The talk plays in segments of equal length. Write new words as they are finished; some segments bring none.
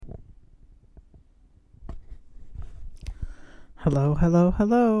Hello, hello,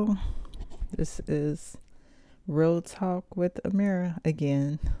 hello. This is Real Talk with Amiri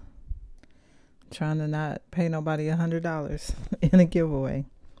again. Trying to not pay nobody $100 in a giveaway.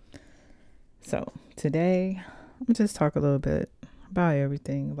 So today, I'm gonna just talk a little bit about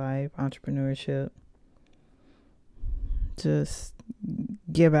everything, life, entrepreneurship. Just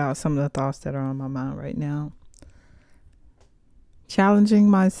give out some of the thoughts that are on my mind right now.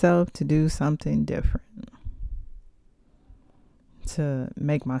 Challenging myself to do something different. To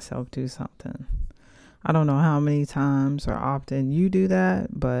make myself do something. I don't know how many times or often you do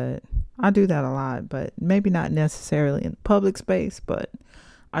that, but I do that a lot, but maybe not necessarily in the public space, but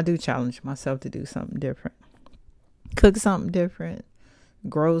I do challenge myself to do something different. Cook something different,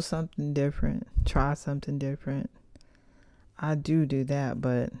 grow something different, try something different. I do that,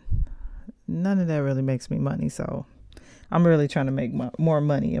 but none of that really makes me money, so I'm really trying to make more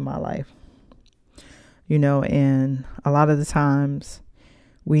money in my life. And a lot of the times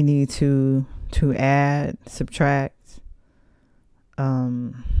we need to add, subtract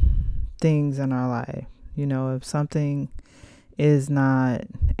things in our life. If something is not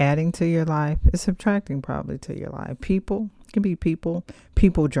adding to your life, it's subtracting probably to your life. People can be people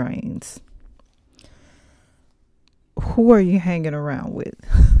drains. Who are you hanging around with?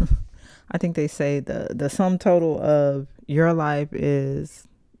 I think they say the sum total of your life is,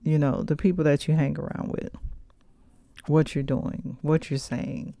 the people that you hang around with, what you're doing, what you're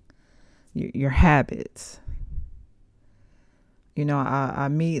saying, your habits. I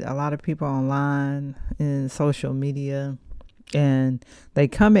meet a lot of people online in social media and they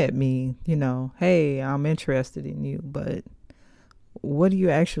come at me, hey, I'm interested in you, but what are you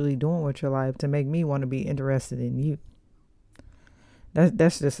actually doing with your life to make me want to be interested in you?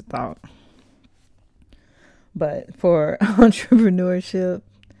 That's just a thought. But for entrepreneurship,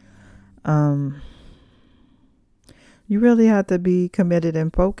 you really have to be committed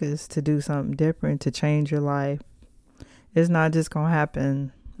and focused to do something different, to change your life. It's not just going to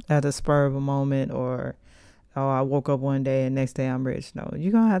happen at a spur of a moment or, I woke up one day and next day I'm rich. No,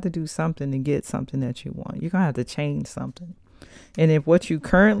 you're going to have to do something to get something that you want. You're going to have to change something. And if what you're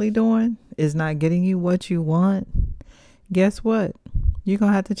currently doing is not getting you what you want, guess what? You're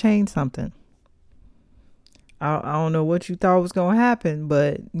going to have to change something. I don't know what you thought was going to happen,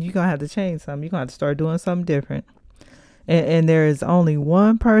 but you're going to have to change something. You're going to have to start doing something different. And there is only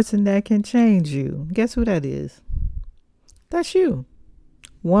one person that can change you. Guess who that is? That's you.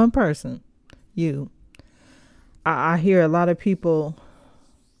 One person. You. I hear a lot of people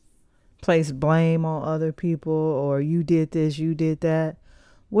place blame on other people, or you did this, you did that.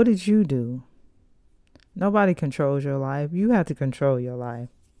 What did you do? Nobody controls your life. You have to control your life.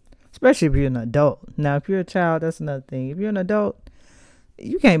 Especially if you're an adult. Now, if you're a child, that's another thing. If you're an adult,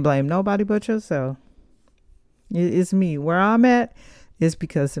 you can't blame nobody but yourself. It's me. Where I'm at is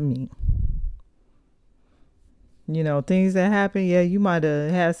because of me. Things that happen, yeah, you might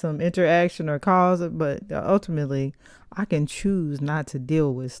have had some interaction or cause it, but ultimately, I can choose not to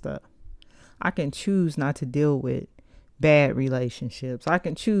deal with stuff. I can choose not to deal with bad relationships. I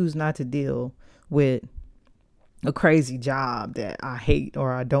can choose not to deal with a crazy job that I hate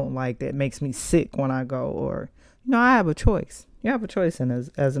or I don't like that makes me sick when I go, or, I have a choice. You have a choice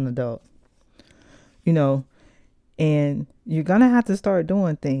as an adult, and you're going to have to start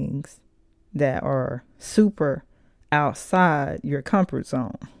doing things that are super outside your comfort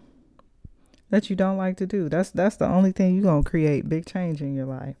zone that you don't like to do. That's the only thing you're going to create big change in your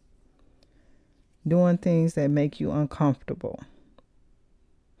life. Doing things that make you uncomfortable.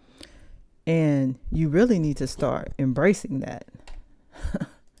 And you really need to start embracing that.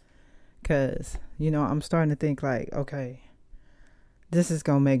 Because, I'm starting to think like, okay, this is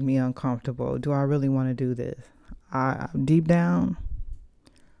going to make me uncomfortable. Do I really want to do this? Deep down,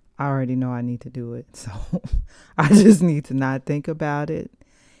 I already know I need to do it. So I just need to not think about it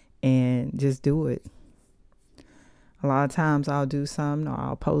and just do it. A lot of times I'll do something or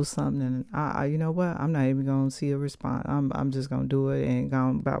I'll post something and I you know what? I'm not even going to see a response. I'm just going to do it and go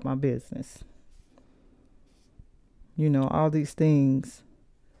about my business. All these things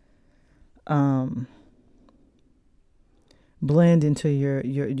blend into your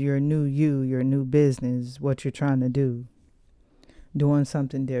new you, your new business, what you're trying to do. Doing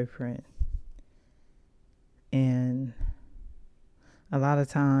something different. And a lot of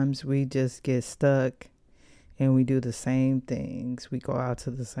times we just get stuck and we do the same things. We go out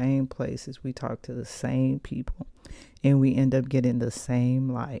to the same places. We talk to the same people. And we end up getting the same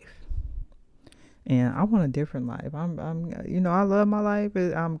life. And I want a different life. I love my life.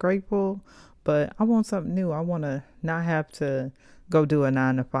 I'm grateful. But I want something new. I want to not have to go do a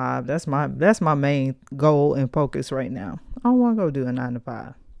 9 to 5. That's my main goal and focus right now. I don't want to go do a 9 to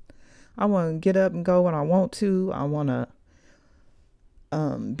 5. I want to get up and go when I want to. I want to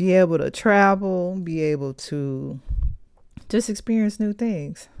be able to travel, be able to just experience new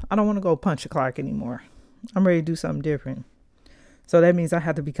things. I don't want to go punch a clock anymore. I'm ready to do something different. So that means I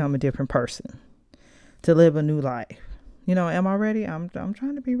have to become a different person to live a new life. Am I ready? I'm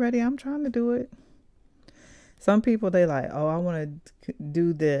trying to be ready. I'm trying to do it. Some people, they like, oh, I want to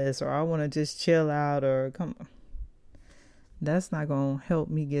do this, or I want to just chill out, or come. That's not going to help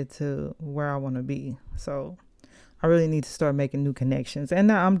me get to where I want to be. So I really need to start making new connections. And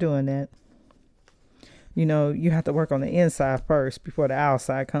now I'm doing that. You have to work on the inside first before the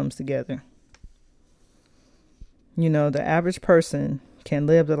outside comes together. The average person can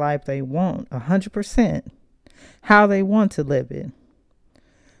live the life they want 100%, how they want to live it.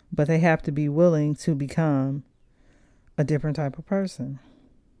 But they have to be willing to become a different type of person.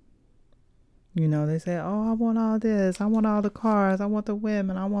 They say, oh, I want all this. I want all the cars. I want the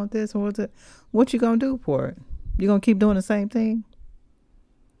women. I want this. What you going to do for it? You going to keep doing the same thing?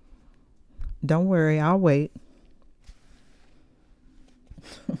 Don't worry. I'll wait.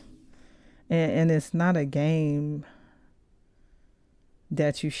 and it's not a game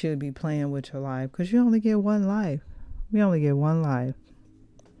that you should be playing with your life, because you only get one life. We only get one life.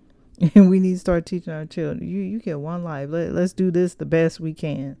 And we need to start teaching our children. You get one life. Let's do this the best we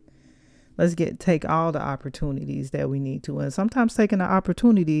can. Let's take all the opportunities that we need to. And sometimes taking the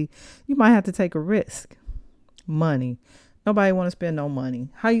opportunity, you might have to take a risk. Money. Nobody want to spend no money.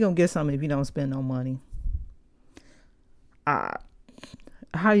 How you going to get something if you don't spend no money? How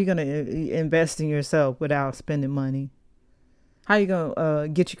are you going to invest in yourself without spending money? How you going to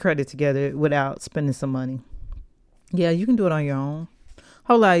get your credit together without spending some money? Yeah, you can do it on your own.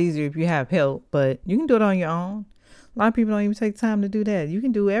 Whole lot easier if you have help, but you can do it on your own. A lot of people don't even take time to do that. You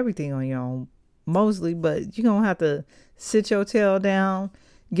can do everything on your own, mostly, but you're going to have to sit your tail down,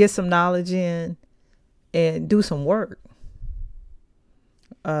 get some knowledge in, and do some work.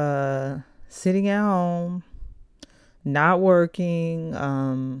 Sitting at home, not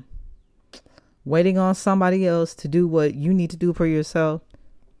working, waiting on somebody else to do what you need to do for yourself.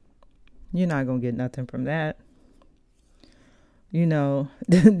 You're not going to get nothing from that.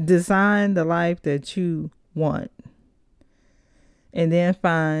 Design the life that you want. And then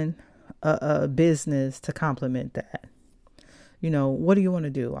find a business to complement that. What do you want to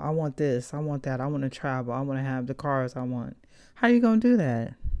do? I want this. I want that. I want to travel. I want to have the cars I want. How are you going to do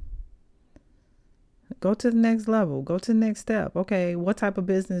that? Go to the next level. Go to the next step. Okay, what type of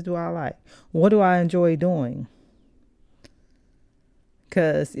business do I like? What do I enjoy doing?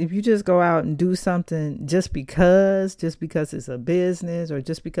 Because if you just go out and do something just because it's a business, or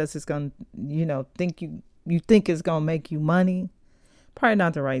just because it's going to, you think it's going to make you money, probably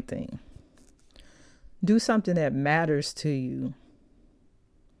not the right thing. Do something that matters to you.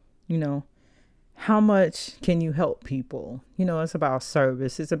 How much can you help people? It's about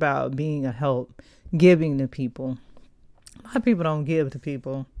service. It's about being a help, giving to people. A lot of people don't give to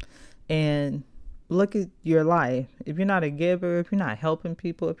people. And look at your life. If you're not a giver, if you're not helping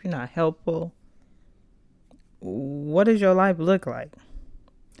people, if you're not helpful, what does your life look like?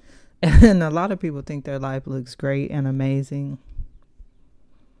 And a lot of people think their life looks great and amazing.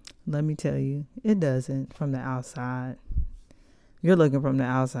 Let me tell you, it doesn't from the outside. You're looking from the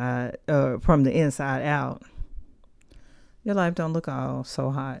outside, from the inside out. Your life don't look all so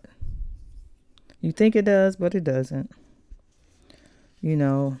hot. You think it does, but it doesn't.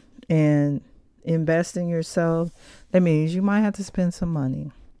 And invest in yourself. That means you might have to spend some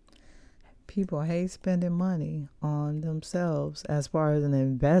money. People hate spending money on themselves as far as an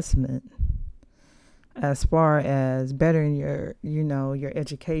investment. As far as bettering your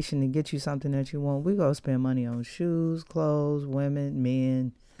education to get you something that you want, we go spend money on shoes, clothes, women,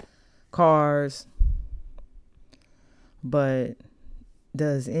 men, cars. But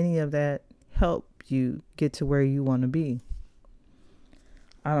does any of that help you get to where you want to be?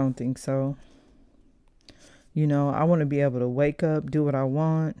 I don't think so. I want to be able to wake up, do what I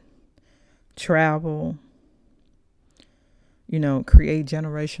want, travel, create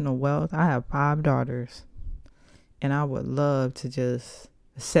generational wealth. I have 5 daughters, and I would love to just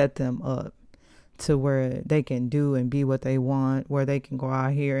set them up to where they can do and be what they want, where they can go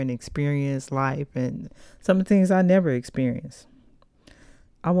out here and experience life and some of the things I never experienced.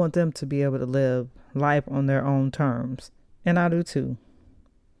 I want them to be able to live life on their own terms, and I do too.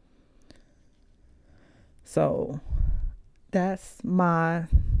 So that's my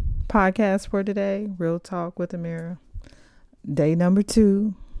podcast for today. Real Talk with Amiri. Day number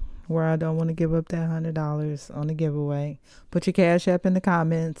 2. where I don't want to give up that $100 on the giveaway. Put your Cash App in the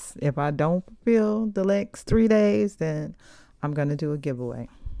comments. If I don't fulfill the next 3 days, then I'm going to do a giveaway.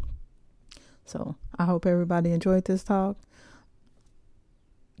 So I hope everybody enjoyed this talk.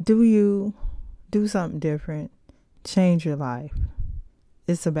 Do something different. Change your life.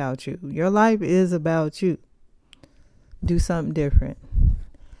 It's about you. Your life is about you. Do something different.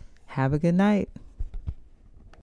 Have a good night.